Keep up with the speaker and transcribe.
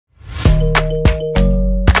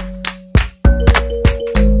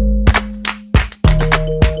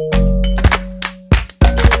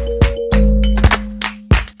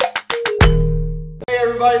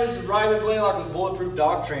dog with Bulletproof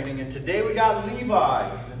Dog Training, and today we got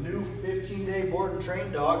Levi. He's a new 15-day board and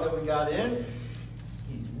train dog that we got in.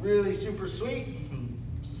 He's really super sweet,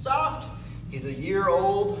 soft. He's a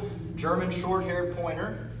year-old German short-haired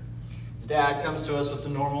pointer. His dad comes to us with the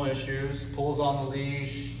normal issues, pulls on the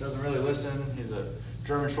leash, doesn't really listen. He's a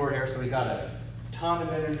German short-hair, so he's got a ton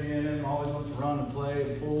of energy in him, always wants to run and play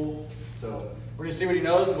and pull. So we're gonna see what he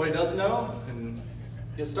knows and what he doesn't know and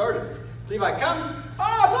get started. Levi, come.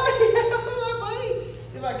 Oh, buddy, buddy.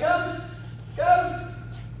 Levi, come. Come.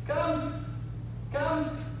 Come.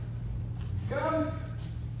 Come. Come.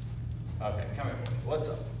 Okay, come here. What's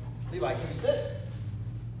up? Levi, can you sit?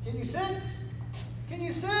 Can you sit? Can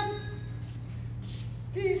you sit?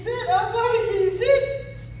 Can you sit? Oh, buddy, can you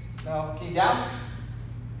sit? No, can you down?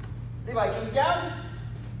 Levi, can you down?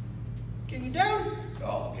 Can you down?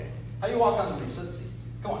 Oh, okay. How you walk on the leash? Let's see.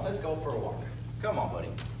 Come on, let's go for a walk. Come on, buddy.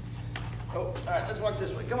 Oh, all right, let's walk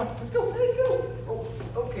this way. Come on, let's go. Let's go. Oh,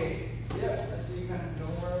 okay. Yeah, I see you kind of go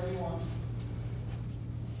wherever you want.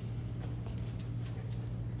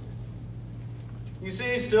 You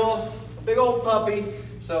see, still a big old puppy.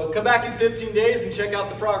 So come back in 15 days and check out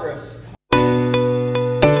the progress.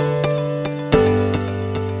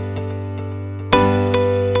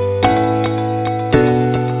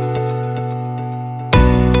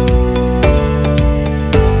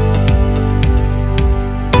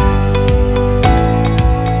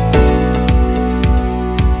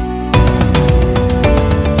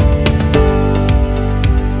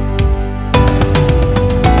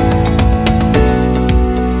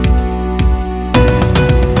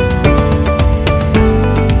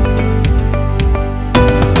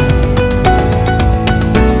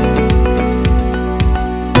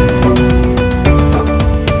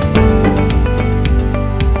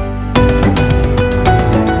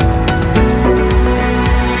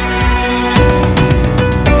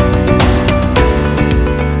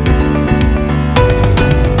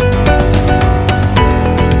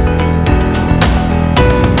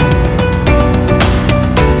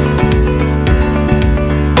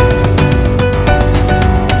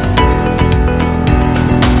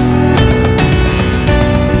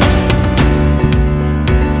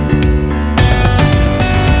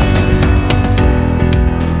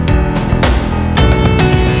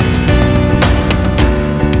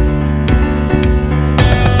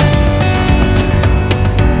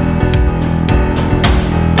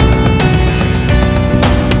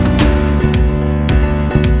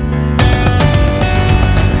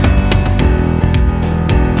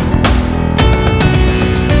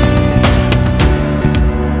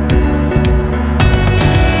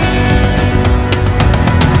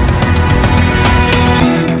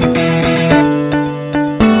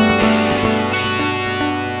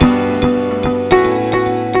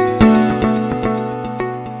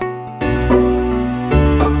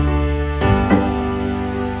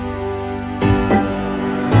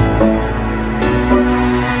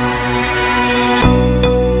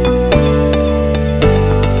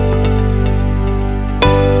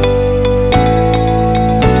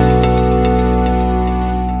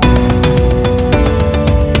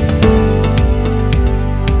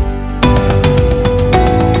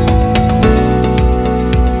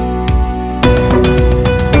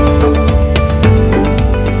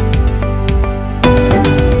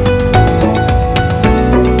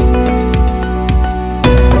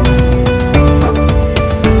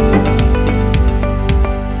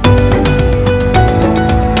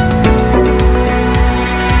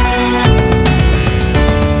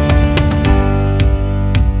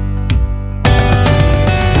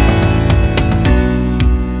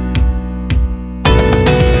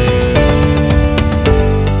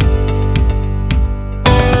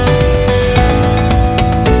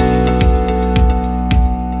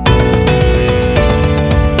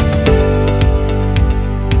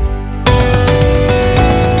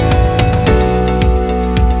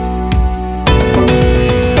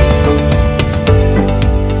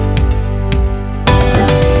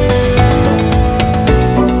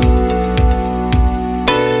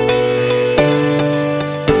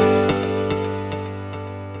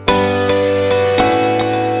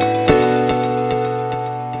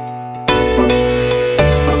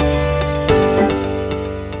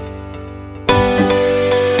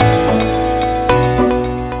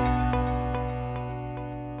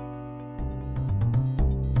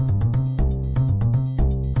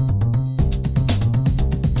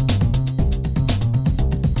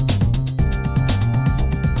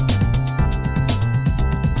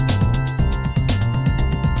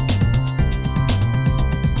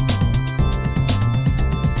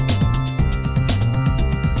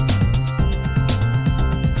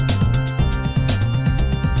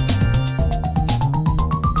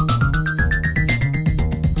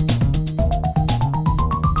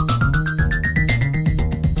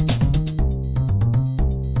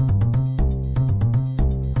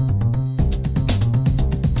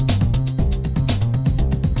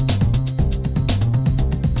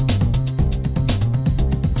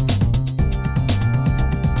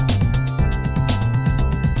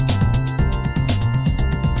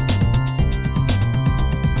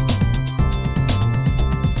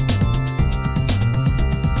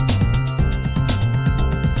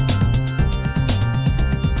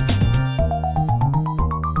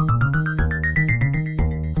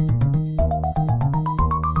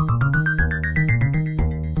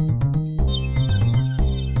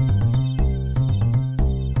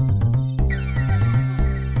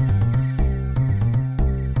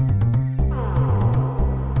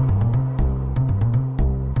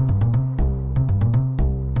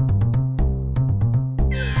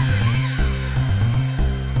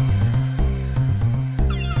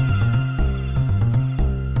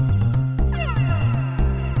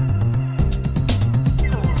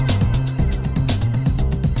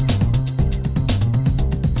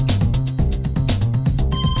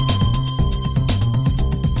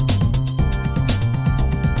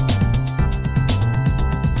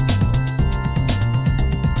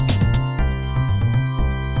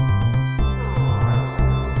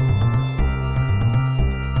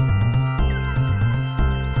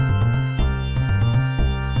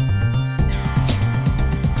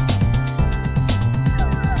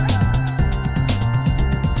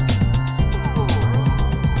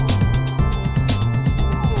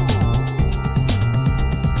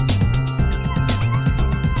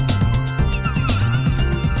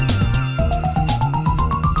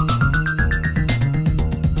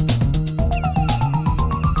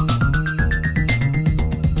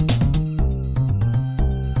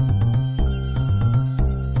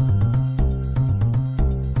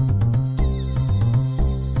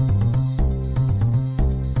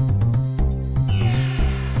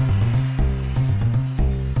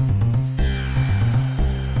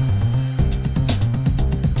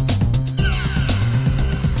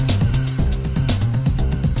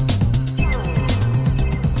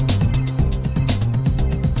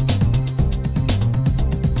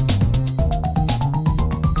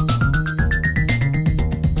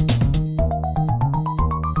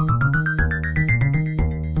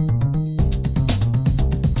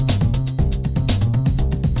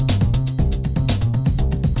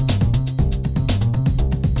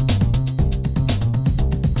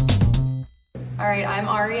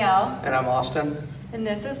 Ariel. And I'm Austin. And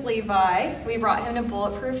this is Levi. We brought him to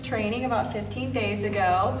Bulletproof Training about 15 days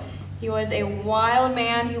ago. He was a wild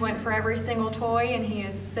man who went for every single toy, and he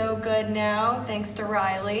is so good now, thanks to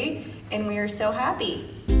Riley, and we are so happy.